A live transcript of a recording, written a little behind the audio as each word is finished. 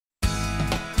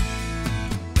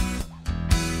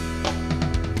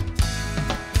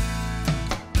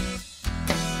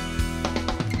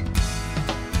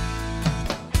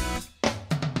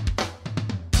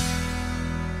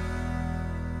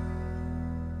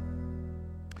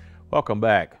Welcome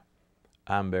back.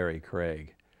 I'm Barry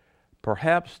Craig.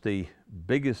 Perhaps the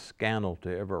biggest scandal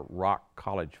to ever rock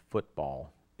college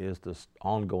football is this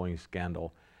ongoing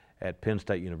scandal at Penn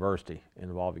State University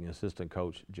involving assistant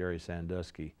coach Jerry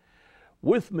Sandusky.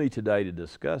 With me today to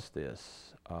discuss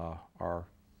this are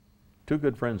two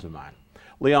good friends of mine.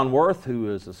 Leon Worth,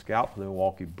 who is a scout for the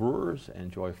Milwaukee Brewers,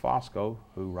 and Joy Fosco,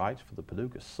 who writes for the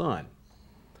Paducah Sun.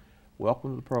 Welcome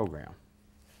to the program.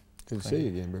 Good to see you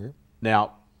again, Barry.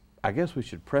 Now, I guess we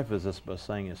should preface this by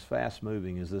saying as fast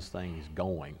moving as this thing is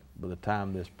going, by the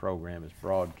time this program is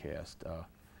broadcast,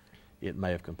 it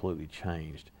may have completely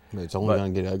changed. It's only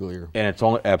going to get uglier. And it's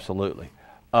only, absolutely.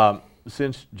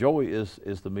 Since Joey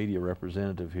is the media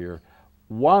representative here,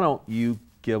 why don't you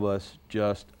give us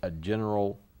just a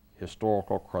general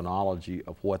historical chronology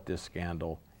of what this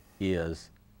scandal is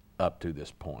up to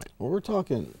this point? Well, we're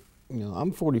talking,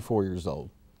 I'm 44 years old.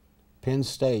 Penn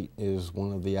State is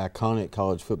one of the iconic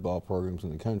college football programs in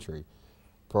the country.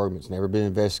 Program that's never been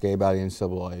investigated by the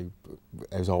NCAA,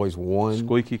 has always won.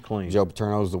 Squeaky clean. Joe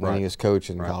Paterno is the winningest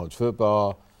coach in college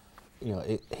football.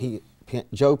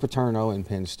 Joe Paterno and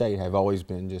Penn State have always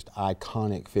been just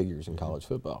iconic figures in college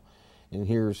football. And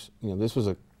here's, this was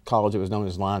a college that was known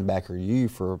as Linebacker U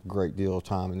for a great deal of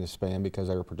time in this span because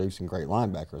they were producing great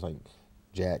linebackers like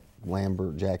Jack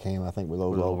Lambert, Jack Ham, I think, with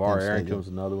those old LeVar Arrington was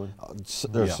another one.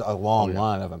 There's a long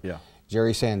line of them. Yeah.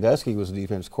 Jerry Sandusky was the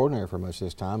defense coordinator for much of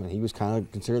this time, and he was kind of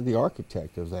considered the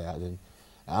architect of that. And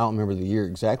I don't remember the year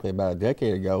exactly, about a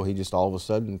decade ago, he just all of a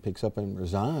sudden picks up and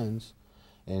resigns.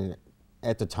 And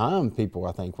at the time, people,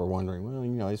 I think, were wondering,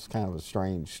 well, it's kind of a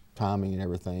strange timing and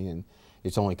everything. And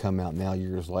it's only come out now,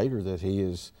 years later, that he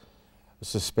is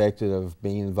suspected of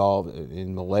being involved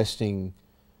in molesting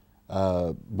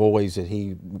boys that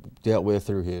he dealt with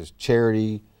through his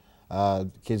charity,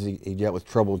 kids he dealt with,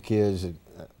 troubled kids,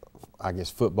 I guess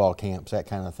football camps, that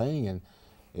kind of thing. And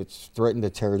it's threatened to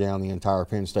tear down the entire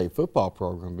Penn State football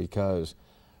program because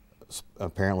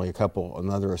apparently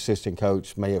another assistant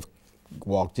coach may have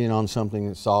walked in on something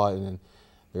and saw it, and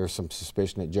there's some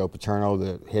suspicion that Joe Paterno,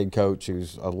 the head coach,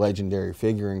 who's a legendary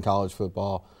figure in college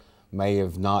football, may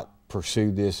have not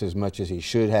pursued this as much as he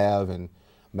should have, and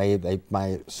they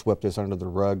may have swept this under the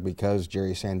rug because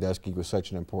Jerry Sandusky was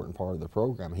such an important part of the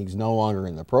program. He's no longer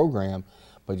in the program,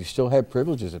 but he still had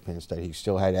privileges at Penn State. He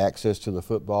still had access to the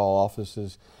football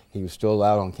offices. He was still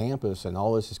allowed on campus, and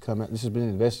all this has come out. This has been an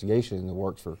investigation in the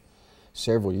works for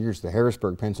several years. The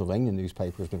Harrisburg, Pennsylvania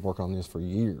newspaper has been working on this for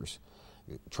years,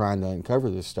 trying to uncover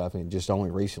this stuff, and it just only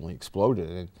recently exploded.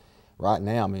 And right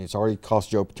now, it's already cost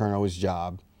Joe Paterno his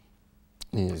job.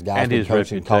 And his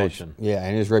reputation. Yeah,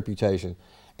 and his reputation.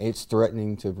 It's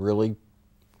threatening to really,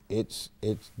 it's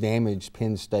damaged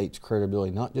Penn State's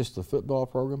credibility, not just the football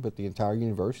program, but the entire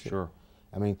university. Sure.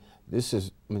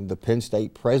 The Penn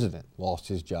State president lost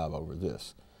his job over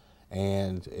this.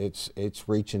 And it's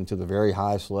reaching to the very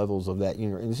highest levels of that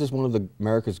university. And this is one of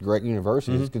America's great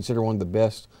universities. It's considered one of the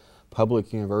best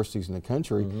public universities in the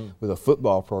country, with a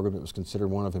football program that was considered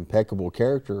one of impeccable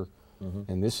character.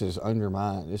 And this is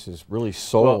undermined. This has really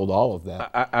soiled all of that.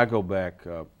 I go back.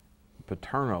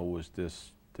 Paterno was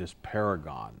this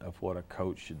paragon of what a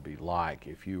coach should be like.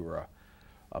 If you were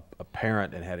a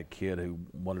parent and had a kid who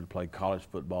wanted to play college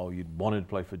football, you'd wanted to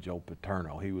play for Joe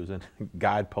Paterno. He was in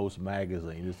Guidepost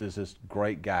magazine. This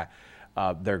great guy.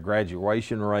 Their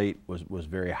graduation rate was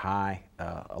very high.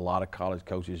 A lot of college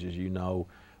coaches, as you know,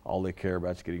 all they care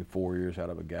about is getting 4 years out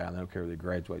of a guy, and they don't care if they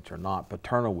graduates or not.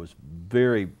 Paterno was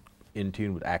very in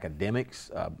tune with academics,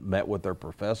 met with their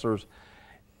professors,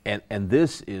 and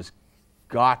this is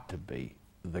got to be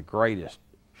the greatest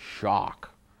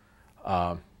shock.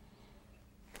 And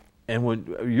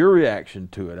when your reaction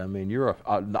to it, you're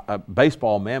a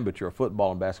baseball man, but you're a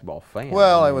football and basketball fan.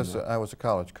 Well, I was a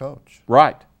college coach.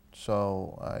 Right.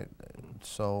 So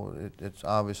it's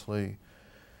obviously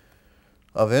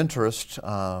of interest.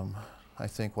 I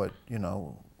think when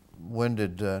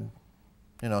did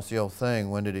it's the old thing.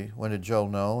 When did Joe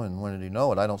know, and when did he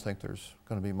know it? I don't think there's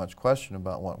going to be much question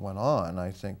about what went on.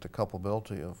 I think the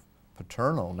culpability of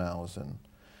Paterno now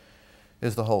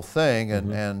is the whole thing,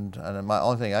 and my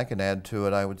only thing I can add to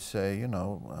it, I would say,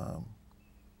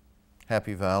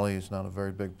 Happy Valley is not a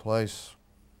very big place.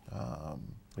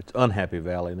 It's Unhappy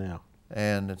Valley now.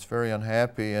 And it's very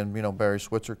unhappy, and Barry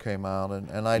Switzer came out,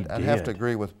 and I'd have to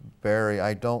agree with Barry.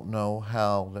 I don't know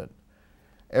how that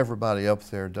everybody up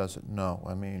there doesn't know.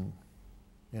 At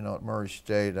Murray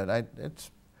State, Penn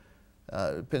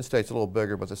State's a little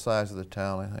bigger, but the size of the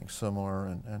town, I think, similar,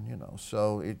 and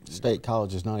so State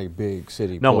College is not a big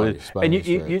city no, place. And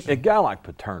a guy like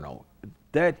Paterno,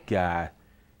 that guy,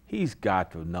 he's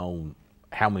got to have known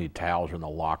how many towels are in the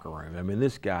locker room. I mean,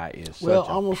 this guy is such Well,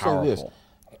 a I'm gonna powerful. say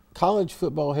this: college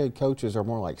football head coaches are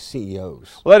more like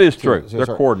CEOs. Well, that is true. They're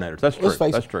coordinators. That's true. Let's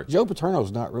face That's it, true. Joe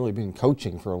Paterno's not really been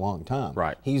coaching for a long time.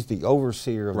 Right. He's the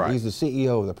overseer of. Right. He's the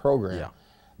CEO of the program. Yeah.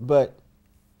 But,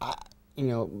 you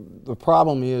know, the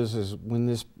problem is when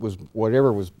this was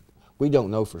whatever was, we don't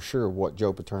know for sure what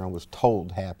Joe Paterno was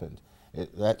told happened.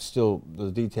 That's still,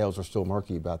 the details are still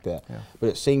murky about that. Yeah. But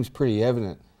it seems pretty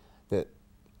evident that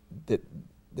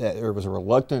there was a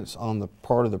reluctance on the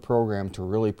part of the program to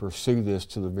really pursue this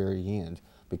to the very end,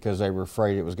 because they were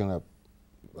afraid it was going to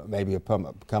maybe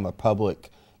become a public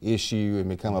issue and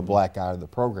become a black eye of the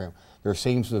program. There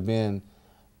seems to have been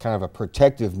kind of a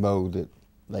protective mode, that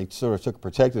they sort of took a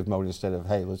protective mode instead of,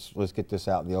 hey, let's get this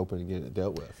out in the open and get it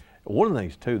dealt with. One of the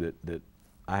things too that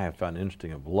I have found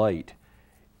interesting of late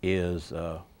is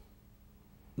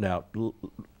now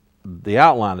the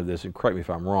outline of this, and correct me if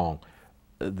I'm wrong.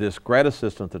 This grad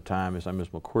assistant at the time is Ms.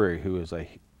 McQuarrie, who is a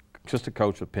assistant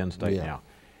coach at Penn State now.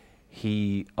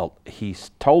 He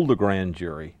told the grand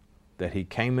jury that he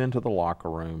came into the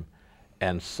locker room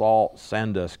and saw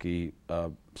Sandusky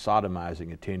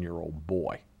sodomizing a 10-year-old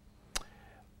boy.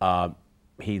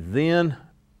 He then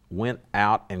went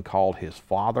out and called his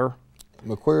father.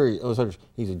 McQuarrie,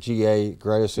 he's a GA,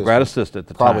 grad assistant. Grad assistant at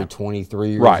the probably time. 23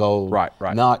 years Right, old. right.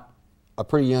 Not a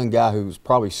pretty young guy who's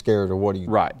probably scared of what he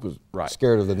was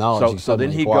scared of the knowledge. So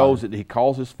then he goes, he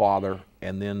calls his father,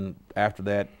 and then after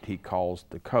that he calls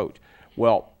the coach.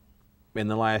 Well, in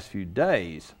the last few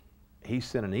days, he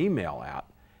sent an email out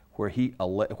where he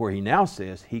now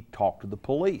says he talked to the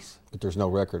police. But there's no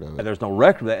record of it. And there's no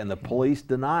record of that, and the police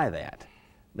deny that.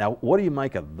 Now, what do you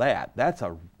make of that? That's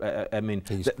I mean,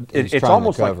 it's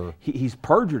almost like he's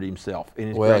perjured himself in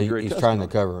his grand jury he's testimony. trying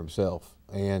to cover himself.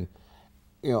 And,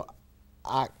 you know,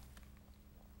 I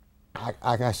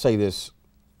say this,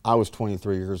 I was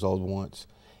 23 years old once.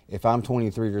 If I'm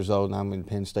 23 years old and I'm in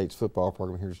Penn State's football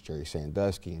program, here's Jerry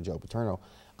Sandusky and Joe Paterno,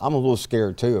 I'm a little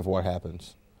scared too of what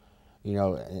happens. You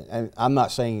know, and I'm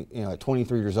not saying, you know, at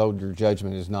 23 years old your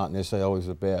judgment is not necessarily always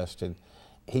the best. And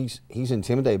he's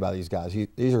intimidated by these guys.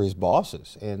 These are his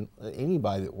bosses, and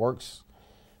anybody that works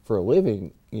for a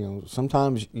living, you know,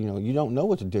 sometimes, you know, you don't know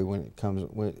what to do when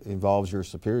it involves your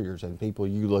superiors and people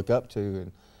you look up to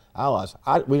and allies.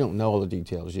 We don't know all the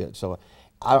details yet, so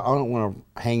I don't want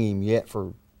to hang him yet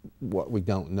for what we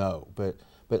don't know. But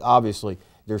obviously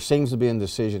there seems to be a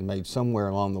decision made somewhere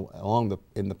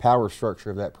in the power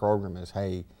structure of that program is,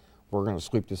 hey, we're going to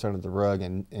sweep this under the rug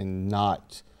and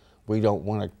not. We don't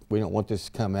want this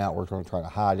to come out. We're going to try to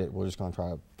hide it. We're just going to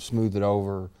try to smooth it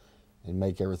over and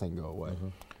make everything go away. Mm-hmm.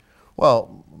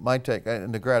 Well, my take,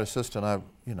 and the grad assistant, I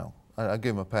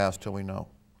give him a pass till we know.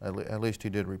 At least he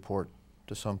did report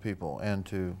to some people and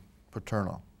to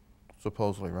Paterno,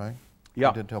 supposedly, right? Yeah.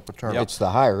 He did tell Paterno. It's the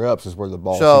higher ups is where the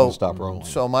ball seems to stop rolling.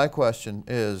 So my question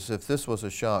is, if this was a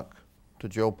shock to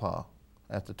Joe Pa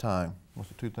at the time, was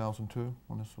it 2002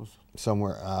 when this was?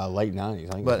 Somewhere late 90s.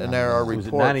 I think. But and there are Was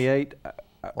reports. it 98?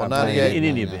 Well, 98. In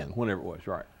any event, whenever it was,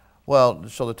 right. Well,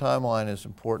 so the timeline is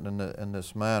important in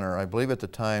this manner. I believe at the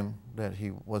time that he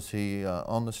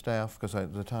on the staff, because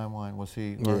the timeline was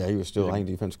he. Yeah, he was still, I think,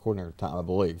 defense coordinator at the time, I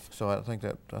believe. So I think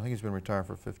he's been retired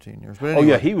for 15 years. But anyway. Oh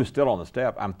yeah, he was still on the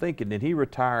staff. I'm thinking, did he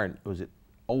retire? Was it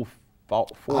 04 or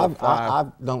 05? I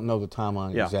don't know the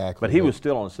timeline exactly. But he was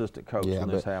still an assistant coach when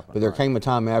this happened. But there came a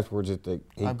time afterwards that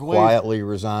he quietly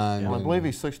resigned. I believe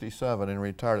he's 67 and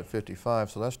retired at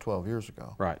 55, so that's 12 years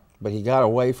ago. Right. But he got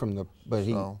away from the. But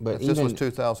if this was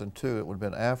 2002, it would have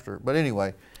been after. But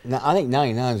anyway. Now, I think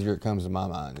 99 is the year it comes to my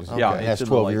mind. Yeah, that's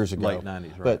 12 years ago. Late 90s,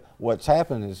 right. But what's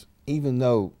happened is, even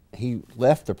though he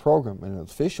left the program in an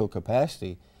official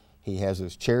capacity, he has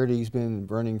his charity he's been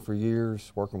running for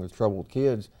years, working with troubled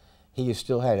kids. He has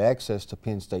still had access to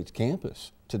Penn State's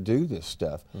campus to do this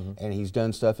stuff. Mm-hmm. And he's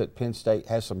done stuff at Penn State,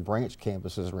 has some branch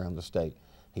campuses around the state.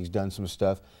 He's done some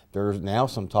stuff. There's now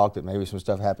some talk that maybe some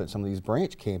stuff happened at some of these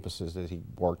branch campuses that he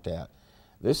worked at.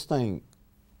 This thing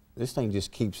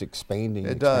just keeps expanding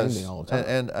and expanding all the time.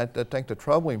 And I think the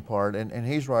troubling part, and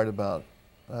he's right about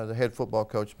the head football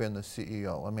coach being the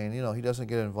CEO. I mean, you know, he doesn't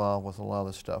get involved with a lot of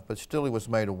this stuff, but still he was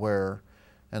made aware.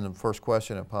 And the first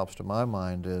question that pops to my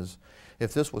mind is,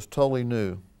 if this was totally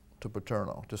new to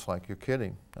Paterno, just like you're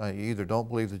kidding, you either don't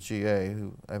believe the GA,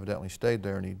 who evidently stayed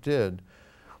there, and he did,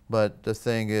 but the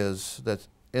thing is that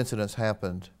incidents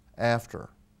happened after.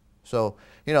 So,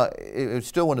 you know, it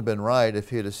still wouldn't have been right if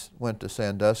he had went to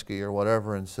Sandusky or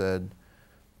whatever and said,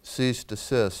 cease,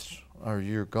 desist, or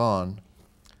you're gone.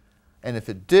 And if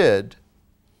it did,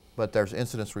 but there's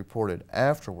incidents reported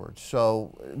afterwards.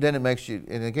 So then it makes you,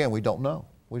 and again, we don't know.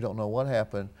 We don't know what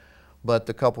happened. But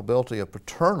the culpability of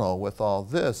Paterno with all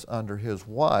this under his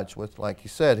watch, with, like you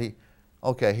said,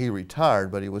 he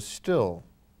retired, but he was still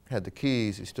had the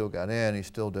keys, he still got in, he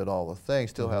still did all the things,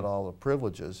 still had all the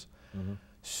privileges.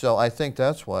 So I think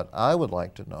that's what I would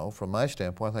like to know from my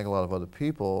standpoint. I think a lot of other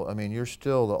people, I mean, you're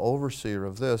still the overseer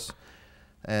of this,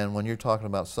 and when you're talking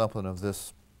about something of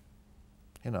this,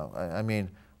 you know, I mean,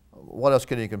 what else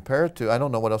can you compare it to? I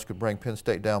don't know what else could bring Penn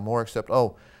State down more except,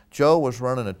 oh, Joe was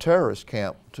running a terrorist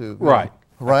camp to, right.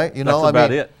 Right? You know, that's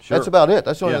about it. Sure. That's about it.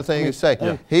 That's the only thing you can say.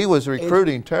 Yeah. He was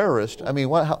recruiting terrorists. I mean,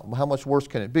 how much worse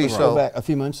can it be? Right. So Go back a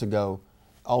few months ago,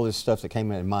 all this stuff that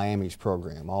came in Miami's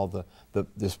program, all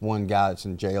this one guy that's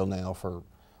in jail now for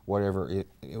whatever,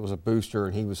 it was a booster,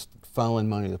 and he was funneling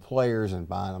money to players and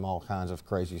buying them all kinds of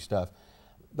crazy stuff.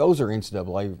 Those are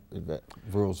NCAA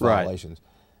rules violations.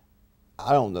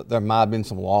 I don't know, there might have been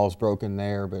some laws broken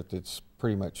there, but it's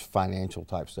pretty much financial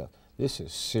type stuff. This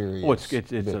is serious. Well,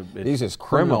 this is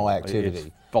criminal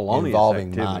activity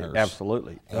involving minors.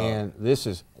 Absolutely. And this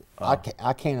is, I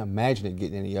can't imagine it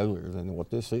getting any uglier than what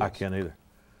this is. I can't either.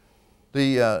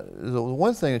 the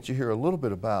one thing that you hear a little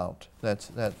bit about that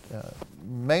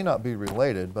may not be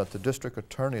related, but the district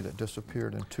attorney that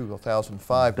disappeared in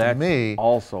 2005, to me,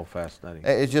 also fascinating.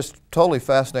 It's just totally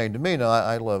fascinating to me. Now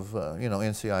I love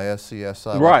NCIS,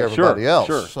 CSI, right, like everybody else.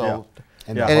 Sure, so. yeah.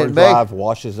 And the hard drive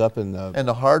washes up in the... And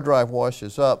the hard drive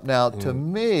washes up. Now, to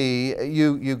me,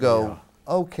 you go,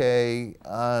 okay,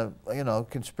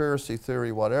 conspiracy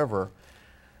theory, whatever.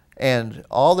 And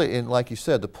and like you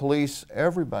said, the police,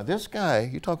 everybody, this guy,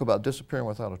 you talk about disappearing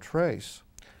without a trace.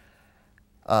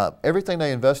 Everything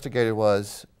they investigated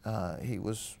was,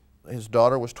 his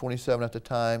daughter was 27 at the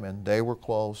time, and they were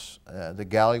close. The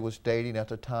gal he was dating at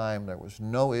the time, there was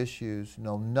no issues,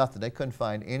 nothing. They couldn't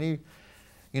find any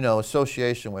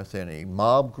association with any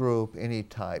mob group, any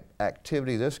type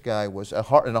activity. This guy was a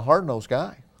hard-nosed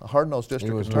guy, a hard-nosed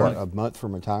district attorney. He was a month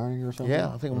from retiring or something?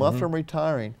 Yeah, I think a month from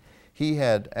retiring. He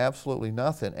had absolutely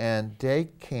nothing, and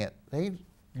nothing.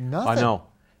 I know.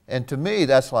 And to me,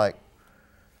 that's like,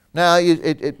 now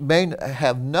it may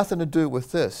have nothing to do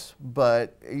with this,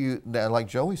 but like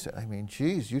Joey said, I mean,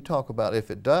 geez, you talk about if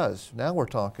it does. Now we're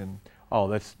talking. Oh,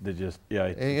 that's just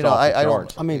I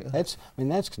don't. I mean, that's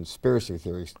conspiracy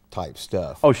theory type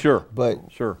stuff. Oh, sure. But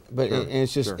sure. But sure, and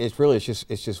it's just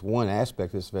it's just one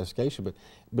aspect of this investigation.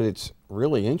 But it's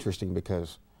really interesting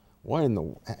because what in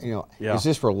the is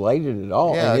this related at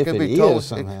all? Yeah, and it if could it be is totally,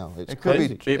 somehow, it's could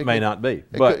crazy. It may not be.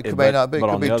 It may not be. It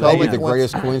could be Maybe the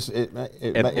greatest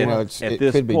coincidence. At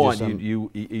this point,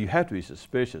 you have to be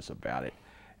suspicious about it,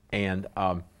 and.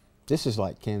 This is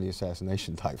like Kennedy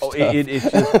assassination type stuff.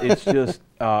 It's just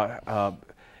another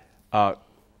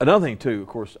thing too. Of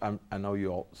course, I know you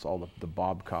all saw the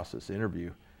Bob Costas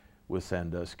interview with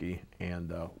Sandusky,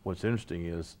 and what's interesting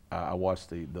is I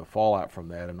watched the fallout from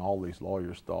that, and all these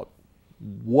lawyers thought,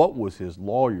 what was his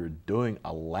lawyer doing,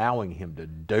 allowing him to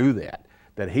do that?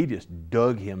 That he just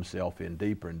dug himself in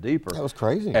deeper and deeper. That was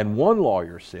crazy. And one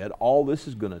lawyer said, all this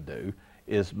is going to do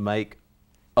is make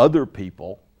other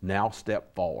people now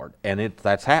step forward, and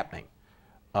that's happening.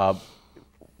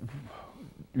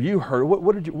 You heard what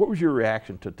was your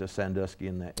reaction to Sandusky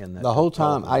in that? The whole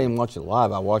time I didn't watch it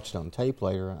live. I watched it on tape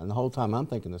later, and the whole time I'm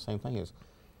thinking the same thing: is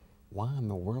why in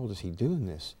the world is he doing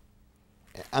this?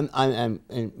 And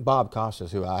Bob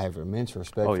Costas, who I have immense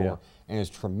respect for, and is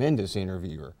a tremendous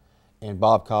interviewer, and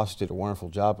Bob Costas did a wonderful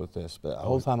job with this. But the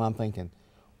whole time I'm thinking,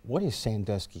 what is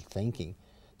Sandusky thinking?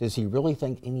 Does he really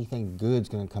think anything good's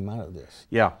going to come out of this?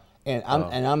 Yeah. And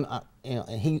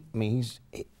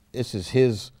this is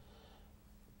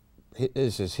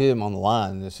him on the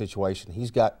line in this situation.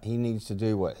 He needs to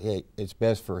do what it's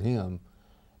best for him,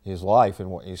 his life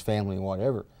and his family and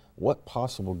whatever. What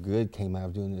possible good came out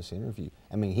of doing this interview?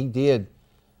 I mean, he did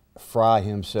fry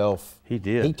himself. He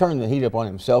did. He turned the heat up on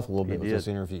himself a little bit with this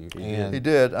interview. He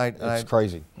did. It's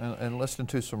crazy. And listening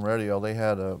to some radio, they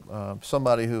had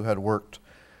somebody who had worked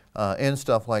in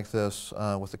stuff like this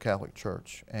with the Catholic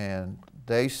Church, and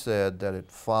they said that it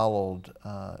followed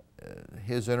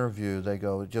his interview. They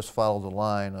go, it just followed the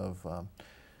line of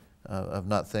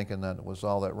not thinking that it was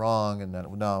all that wrong, and that it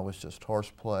was just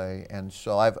horseplay. And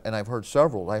so I've heard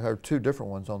several. I heard 2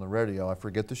 different ones on the radio. I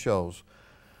forget the shows,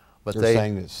 but they're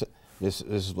saying that this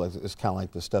is kind of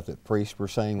like the stuff that priests were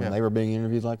saying when they were being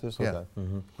interviewed like this. Yeah,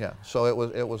 yeah. So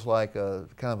it was like a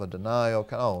kind of a denial.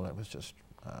 It was just.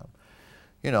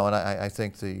 And I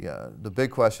think the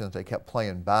big question that they kept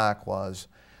playing back was,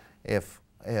 if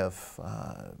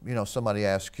somebody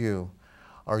asks you,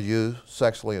 are you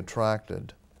sexually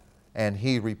attracted and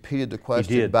he repeated the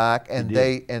question did. back, and He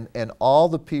they did. and all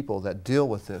the people that deal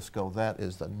with this go, that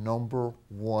is the number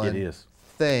one It is.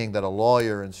 thing that a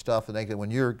lawyer and stuff, and they can,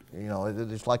 when you're, you know,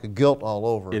 it's like a guilt all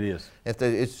over. It is. If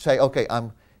they it's say, okay,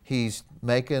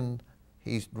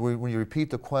 when you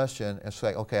repeat the question and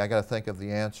say, okay, I got to think of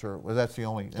the answer. Well, that's the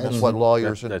only. And that's what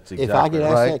lawyers. That's If exactly I get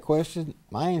asked right. that question,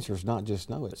 my answer is not just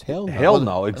no, it's hell no. Hell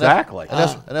no, exactly. And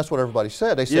that's what everybody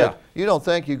said. They said, Yeah. you don't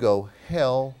think, you go,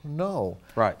 hell no.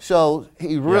 Right. So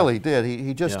he really did.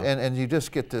 He just, Yeah. and you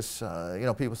just get this, you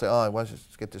know, people say, oh, I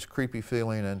just get this creepy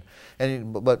feeling.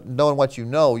 But knowing what you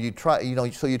know, you try, you know,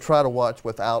 so you try to watch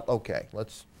without, okay,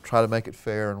 let's try to make it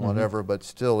fair and whatever, but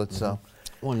still it's,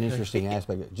 One interesting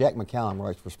aspect, Jack McCallum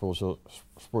writes for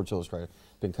Sports Illustrated,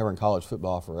 been covering college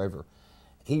football forever.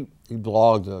 He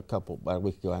blogged about a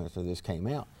week ago after this came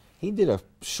out. He did a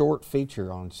short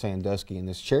feature on Sandusky and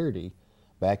this charity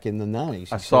back in the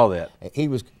 90s. I saw that. He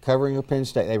was covering a Penn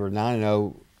State. They were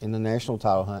 9-0 in the national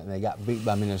title hunt, and they got beat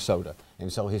by Minnesota.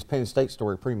 And so his Penn State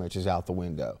story pretty much is out the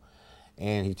window.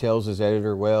 And he tells his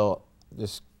editor, well,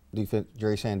 this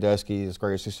Jerry Sandusky, this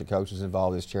great assistant coach, is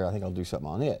involved in this charity. I think I'll do something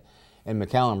on it. And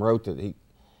McCallum wrote that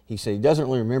he said he doesn't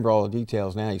really remember all the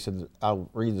details now. He said,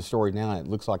 I'll read the story now, and it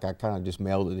looks like I kind of just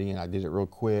mailed it in. I did it real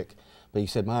quick. But he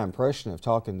said, my impression of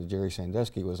talking to Jerry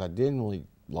Sandusky was I didn't really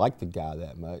like the guy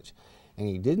that much. And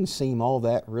he didn't seem all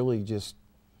that really just,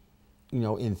 you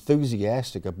know,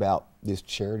 enthusiastic about this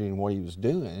charity and what he was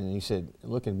doing. And he said,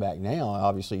 looking back now,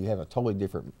 obviously you have a totally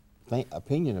different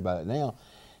opinion about it now.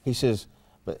 He says,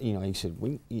 but, you know, he said,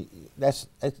 this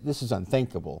is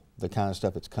unthinkable, the kind of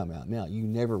stuff that's come out now. You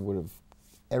never would have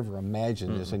ever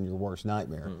imagined this in your worst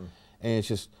nightmare. And it's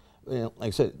just, you know, like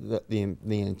I said,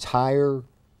 the entire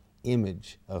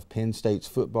image of Penn State's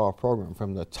football program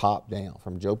from the top down,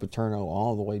 from Joe Paterno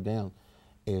all the way down,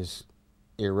 is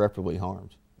irreparably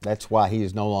harmed. That's why he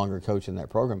is no longer coaching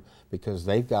that program, because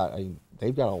they've got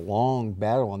a long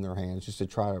battle on their hands just to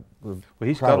try to,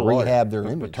 rehab their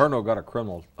image. Paterno got a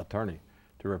criminal attorney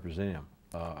to represent him.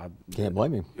 Can't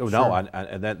blame him. Oh, no,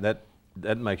 and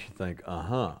that makes you think,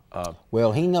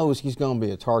 well, he knows he's going to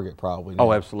be a target probably now.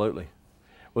 Oh, absolutely.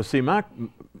 Well, see,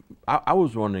 I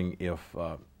was wondering if,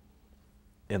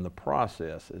 in the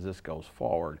process, as this goes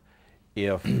forward,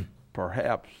 if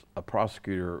perhaps a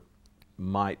prosecutor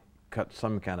might cut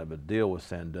some kind of a deal with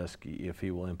Sandusky if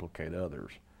he will implicate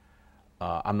others.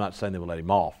 I'm not saying they will let him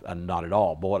off, not at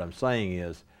all. But what I'm saying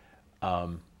is,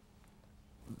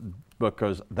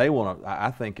 because they want to, I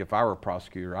think if I were a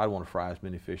prosecutor, I'd want to fry as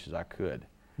many fish as I could.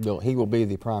 No, he will be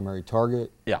the primary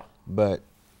target. Yeah. But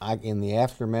in the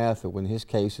aftermath of when his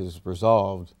case is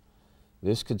resolved,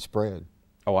 this could spread.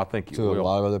 Oh, I think it to will. a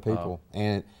lot of other people,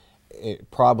 and it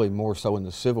probably more so in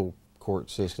the civil court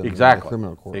system exactly. than the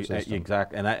criminal court system.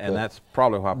 Exactly, and that's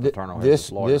probably why Paterno has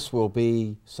this lawyer. This will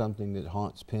be something that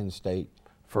haunts Penn State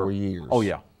for years. Oh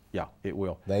yeah, yeah, it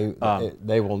will.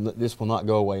 This will not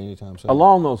go away anytime soon.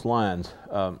 Along those lines,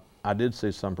 I did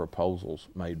see some proposals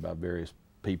made by various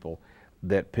people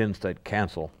that Penn State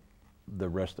cancel the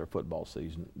rest of their football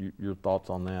season. Your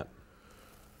thoughts on that?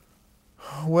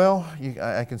 Well,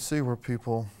 I can see where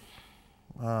people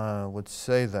would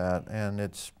say that, and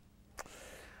it's,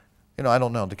 you know, I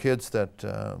don't know. The kids that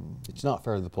it's not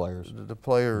fair to the players. The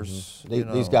players, you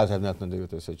know, these guys have nothing to do with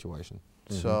this situation.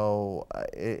 So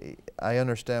I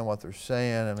understand what they're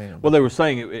saying. I mean, well, they were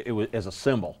saying it was as a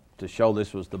symbol to show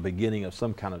this was the beginning of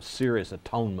some kind of serious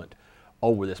atonement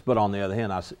over this. But on the other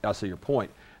hand, I see your point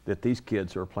that these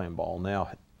kids who are playing ball now,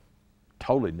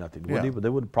 totally nothing. Yeah. They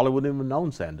probably wouldn't even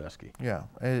known Sandusky. Yeah,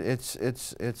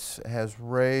 it's has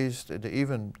raised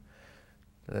even.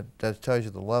 That tells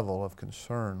you the level of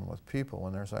concern with people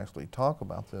when there's actually talk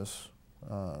about this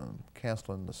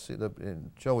canceling the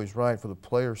season. Joey's right, for the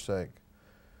players' sake.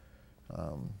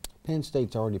 Penn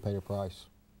State's already paid a price,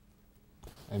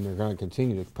 and they're going to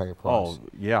continue to pay a price. Oh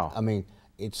yeah. I mean,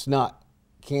 it's not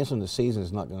canceling the season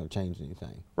is not going to change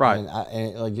anything. Right.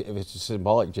 And like, if it's a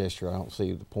symbolic gesture, I don't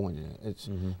see the point in it. It's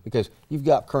because you've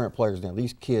got current players now.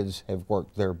 These kids have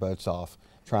worked their butts off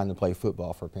trying to play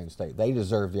football for Penn State. They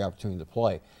deserve the opportunity to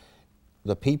play.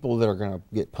 The people that are going to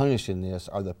get punished in this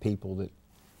are the people that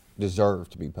deserve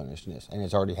to be punished in this, and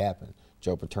it's already happened.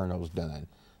 Joe Paterno's done.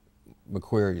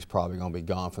 McQuarrie's probably going to be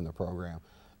gone from the program.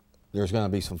 There's going to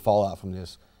be some fallout from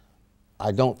this.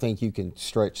 I don't think you can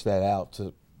stretch that out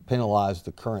to penalize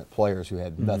the current players who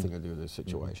had nothing to do with this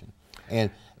situation.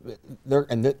 And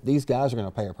these guys are going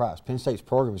to pay a price. Penn State's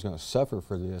program is going to suffer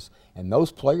for this, and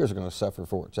those players are going to suffer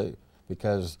for it too,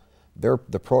 because the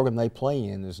program they play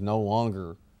in is no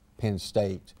longer Penn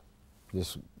State,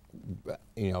 this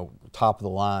top of the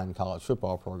line college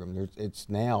football program. It's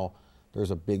now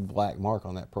there's a big black mark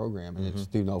on that program, and it's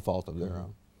through no fault of their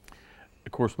own.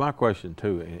 Of course, my question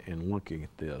too, in looking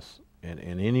at this, and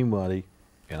anybody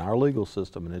in our legal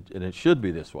system, and it should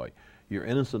be this way, you're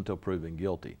innocent until proven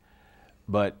guilty,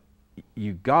 but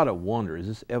you got to wonder, as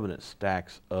this evidence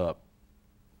stacks up,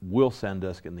 will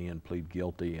Sandusky in the end plead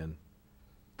guilty and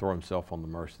throw himself on the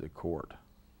mercy of the court?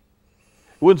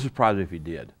 It wouldn't surprise me if he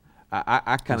did.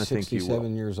 I kind of think he will.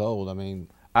 67 years old. I mean,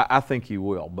 I think he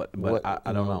will, but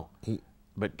I don't know.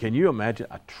 But can you imagine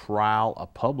a trial, a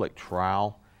public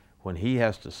trial, when he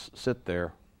has to sit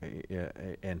there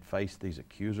and face these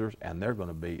accusers, and they're going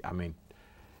to be, I mean,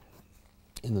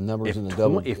 in the numbers in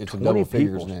the if 20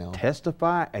 people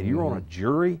testify and you're on a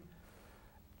jury,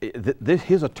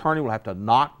 his attorney will have to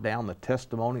knock down the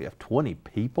testimony of 20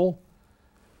 people.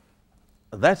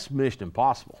 That's mission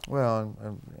impossible. Well,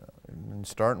 and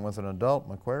starting with an adult,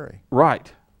 McQuarrie.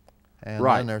 Right. And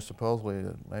then there's supposedly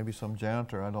maybe some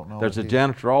janitor, I don't know. There's a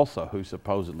janitor also who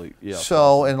supposedly, yeah.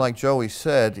 So, and like Joey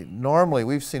said, normally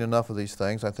we've seen enough of these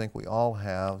things, I think we all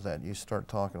have, that you start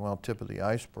talking, well, tip of the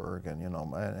iceberg, and you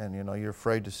know, you're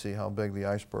afraid to see how big the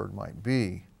iceberg might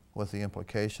be with the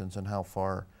implications and how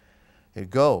far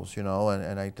it goes, you know,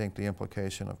 and I think the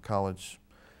implication of college,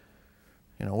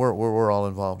 you know, we're all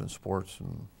involved in sports,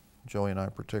 and Joey and I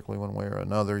particularly one way or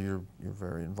another, you're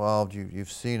very involved,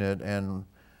 you've seen it, and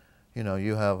you know,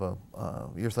 you have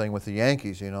your thing with the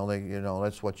Yankees. You know,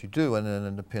 that's what you do, and then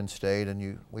in the Penn State,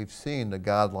 and we've seen the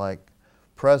godlike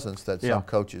presence that some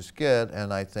coaches get,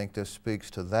 and I think this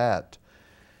speaks to that.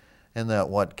 And that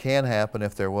what can happen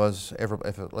if there was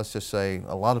let's just say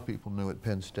a lot of people knew at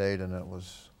Penn State, and it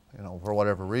was, you know, for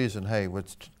whatever reason, hey,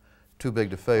 it's too big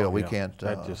to fail. We can't.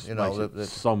 That just you know, makes it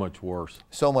so much worse.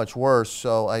 So much worse.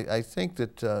 So I think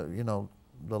that you know,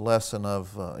 the lesson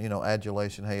of you know,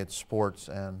 adulation. Hey, it's sports,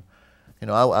 and you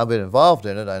know, I've been involved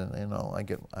in it.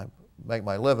 I make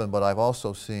my living, but I've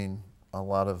also seen a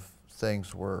lot of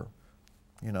things where,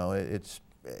 you know,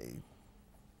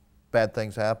 bad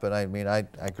things happen. I mean, I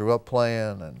grew up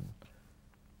playing and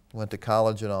went to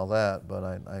college and all that, but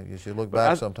as you look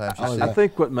back sometimes, you see. I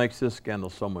think what makes this scandal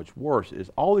so much worse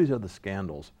is all these other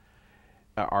scandals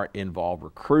involve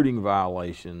recruiting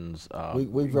violations.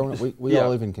 We've grown up. We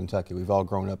all live in Kentucky. We've all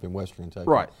grown up in Western Kentucky.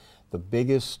 Right. The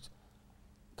biggest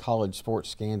college sports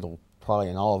scandal probably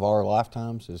in all of our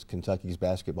lifetimes is Kentucky's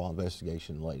basketball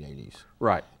investigation in the late 80s.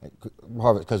 Right.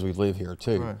 Part of it because we live here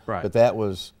too. Right. But that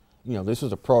was, you know, this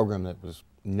was a program that was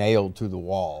nailed to the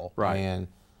wall. Right. And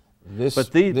this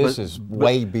is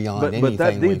way beyond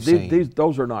anything we've seen.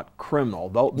 Those are not criminal.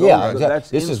 Exactly.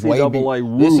 That's this NCAA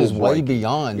rules. This is way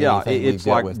beyond anything we've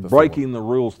dealt with before. It's like breaking the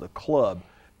rules of the club.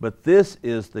 But this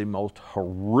is the most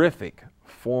horrific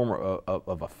form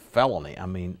of a felony. I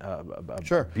mean,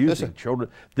 abusing children.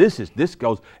 This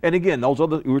goes, and again, those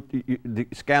other the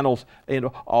scandals, you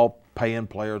know, all paying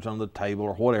players on the table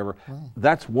or whatever.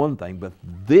 That's one thing, but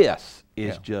this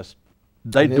is just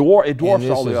it dwarfs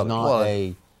all the others. This is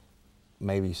not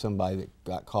maybe somebody that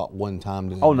got caught one time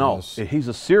doing this. He's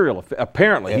a serial.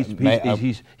 Apparently,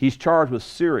 he's charged with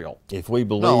serial. If we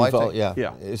believe,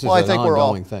 this is an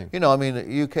ongoing thing. You know, I mean,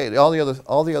 the UK,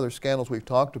 all the other scandals we've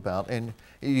talked about, and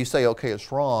you say, okay,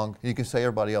 it's wrong. You can say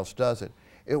everybody else does it.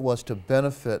 It was to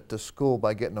benefit the school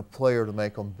by getting a player to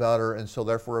make them better, and so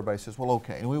therefore everybody says, well,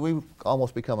 okay, and we've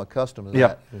almost become accustomed to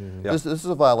that. This is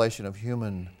a violation of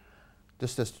human,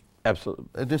 absolutely,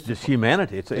 just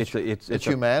humanity. It's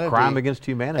humanity. A crime against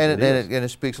humanity. And it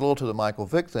speaks a little to the Michael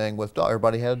Vick thing with dog.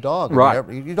 Everybody had a dog. Right.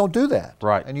 You don't do that.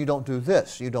 Right. And you don't do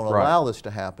this. You don't allow this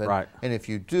to happen. Right. And if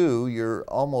you do, you're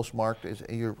almost marked as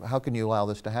how can you allow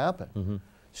this to happen?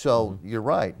 So you're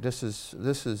right. This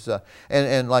is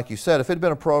and like you said, if it had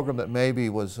been a program that maybe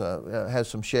was has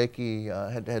some shaky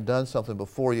had done something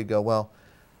before, you go, well.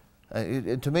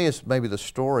 To me, it's maybe the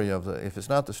story of if it's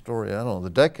not the story, I don't know, the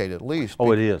decade at least.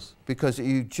 Oh, it is. Because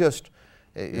you just,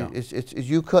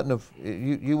 you couldn't have,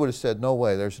 you would have said, no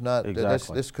way, there's not,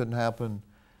 this couldn't happen.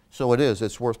 So it is,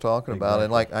 it's worth talking about.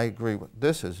 And like, I agree with,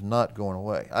 this is not going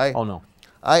away. Oh, no.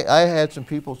 I had some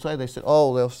people say, they said,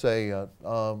 they'll say,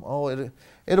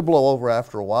 it'll blow over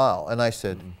after a while. And I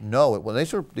said, no,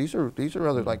 these are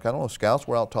other, like, I don't know, scouts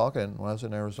were out talking when I was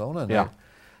in Arizona. And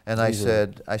and I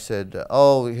said,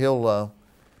 he'll.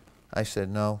 I said,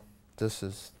 no,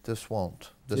 this won't.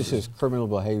 This is criminal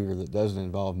behavior that doesn't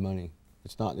involve money.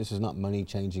 It's not. This is not money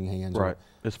changing hands. Right.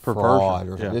 It's fraud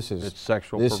perversion. It's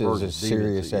sexual perversion. This is as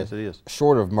serious as it is.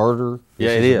 Short of murder.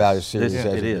 This is about as serious as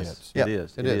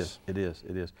it gets.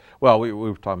 It is. Well, we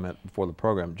were talking about before the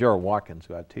program. Gerald Watkins,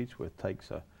 who I teach with,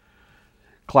 takes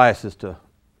classes to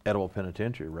Edible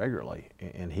Penitentiary regularly,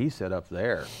 and he said up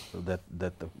there that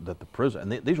the prison,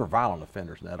 and these are violent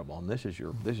offenders in Edible, and this is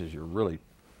your really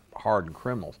hardened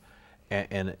criminals,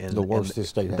 and the worst this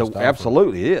state has to offer.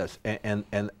 Absolutely it is, and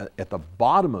at the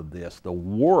bottom of this, the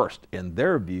worst in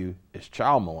their view is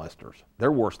child molesters.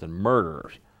 They're worse than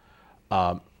murderers,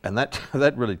 and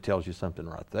that really tells you something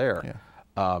right there.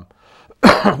 Yeah.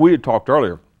 We had talked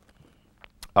earlier.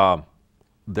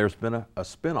 There's been a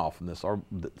spinoff from this,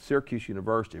 Syracuse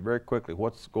University. Very quickly,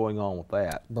 what's going on with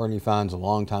that? Bernie Fine's a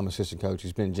longtime assistant coach.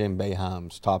 He's been Jim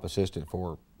Boeheim's top assistant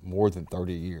for more than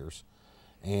 30 years.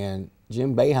 And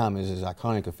Jim Boeheim is as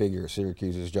iconic a figure at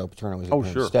Syracuse as Joe Paterno is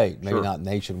at Penn State. Maybe not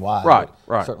nationwide,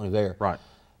 but certainly there. Right.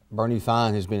 Bernie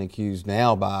Fine has been accused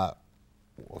now by,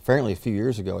 apparently a few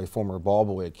years ago, a former ball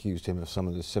boy accused him of some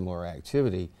of this similar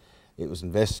activity. It was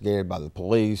investigated by the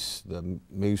police, the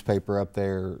newspaper up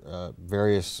there,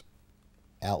 various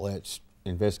outlets,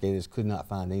 investigators could not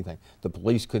find anything. The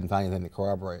police couldn't find anything to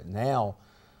corroborate it. Now,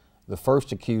 the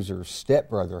first accuser's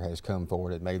stepbrother has come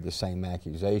forward and made the same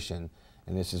accusation,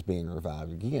 and this is being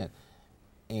revived again.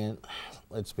 And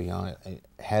let's be honest,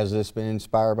 has this been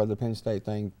inspired by the Penn State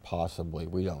thing? Possibly.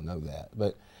 We don't know that.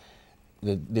 But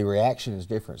the reaction is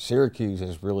different. Syracuse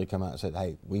has really come out and said,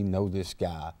 hey, we know this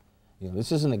guy. You know,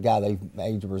 this isn't a guy they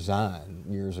made to resign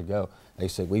years ago. They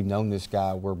said, we've known this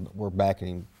guy, we're backing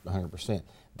him 100%.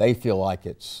 They feel like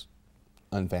it's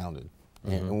unfounded,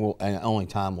 and only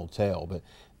time will tell. But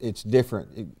it's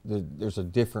different. There's a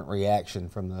different reaction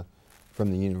from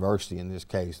the university in this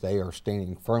case. They are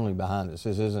standing firmly behind this.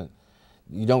 This isn't,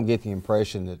 you don't get the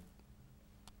impression that,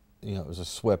 you know, it was a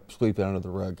sweep it under the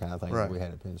rug kind of thing that we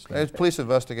had at Penn State. It's police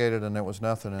investigated and there was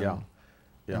nothing.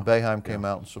 And Boeheim came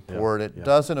out and supported it. Yeah.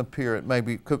 Doesn't appear, it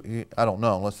maybe, I don't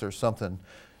know, unless there's something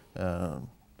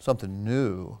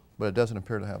new, but it doesn't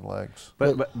appear to have legs.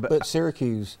 But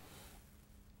Syracuse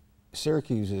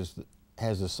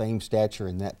has the same stature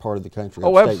in that part of the country.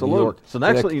 Oh, upstate absolutely. New York, It's an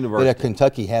excellent university. that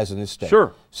Kentucky has in this state.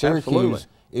 Sure, Syracuse absolutely.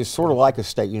 is sort of like a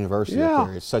state university up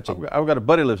there. It's such a. I've got a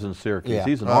buddy who lives in Syracuse. Yeah.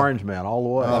 He's an orange man all the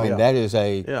way. I mean, that is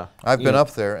a. Yeah. I've been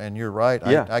up there, and you're right.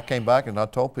 Yeah. I came back and I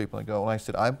told people, and I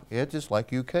said, it's just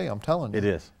like UK. I'm telling you. It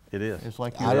is. It is. It's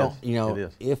like UK. I don't. You know, It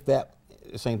is. if that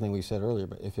the same thing we said earlier,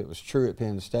 but if it was true at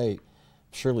Penn State,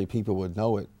 surely people would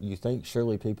know it. You think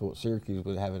surely people at Syracuse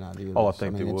would have an idea of Oh, I this.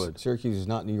 think they would. Syracuse is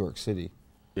not New York City.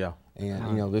 Yeah. And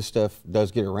you know, this stuff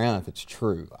does get around if it's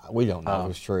true. We don't know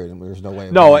if it's true, and there's no way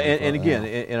of No, knowing and it again,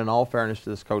 now. in all fairness to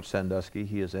this Coach Sandusky,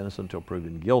 he is innocent until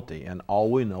proven guilty, and all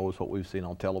we know is what we've seen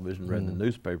on television, read in the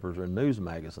newspapers or news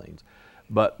magazines.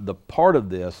 But the part of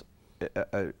this,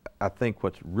 I think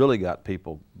what's really got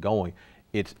people going,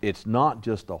 it's not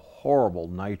just the horrible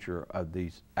nature of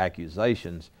these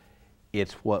accusations,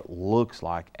 it's what looks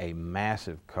like a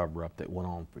massive cover-up that went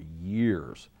on for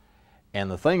years. And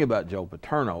the thing about Joe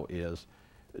Paterno is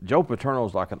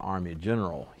like an Army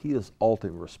general. He is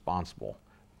ultimately responsible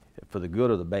for the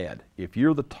good or the bad. If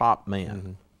you're the top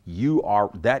man,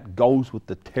 that goes with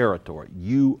the territory.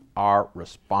 You are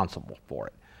responsible for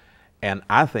it. And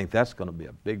I think that's going to be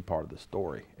a big part of the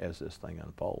story as this thing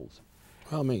unfolds.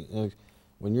 Well, I mean,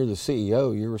 when you're the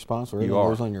CEO, you're responsible for You everything that are.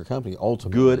 goes on in your company,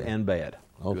 ultimately. Good and bad.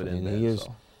 Ultimately. Good and And bad. he is,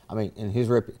 so. I mean, in his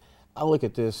I look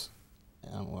at this,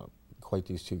 I don't want to equate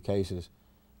these two cases.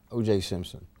 O.J.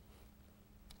 Simpson.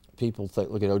 People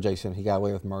look at O.J. Simpson, he got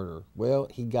away with murder. Well,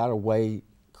 he got away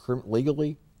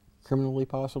legally, criminally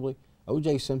possibly.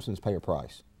 O.J. Simpson's paid a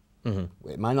price.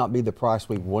 It might not be the price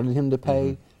we wanted him to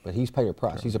pay, but he's paid a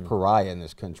price. He's a pariah in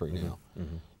this country now.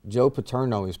 Joe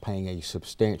Paterno is paying a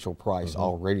substantial price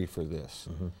already for this,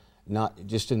 not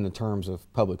just in the terms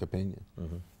of public opinion.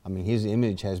 I mean, his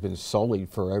image has been sullied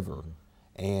forever,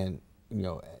 and you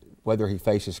know, whether he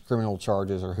faces criminal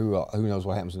charges or who knows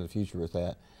what happens in the future with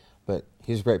that, but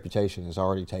his reputation has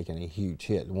already taken a huge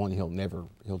hit, one he'll never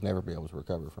be able to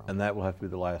recover from. And that will have to be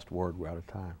the last word. We're out of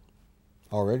time.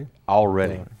 Already?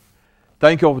 Already.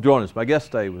 Thank you all for joining us. My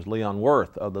guest today was Leon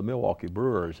Worth of the Milwaukee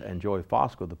Brewers and Joey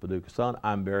Fosco of the Paducah Sun.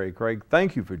 I'm Barry Craig.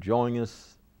 Thank you for joining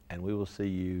us, and we will see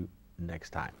you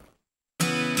next time.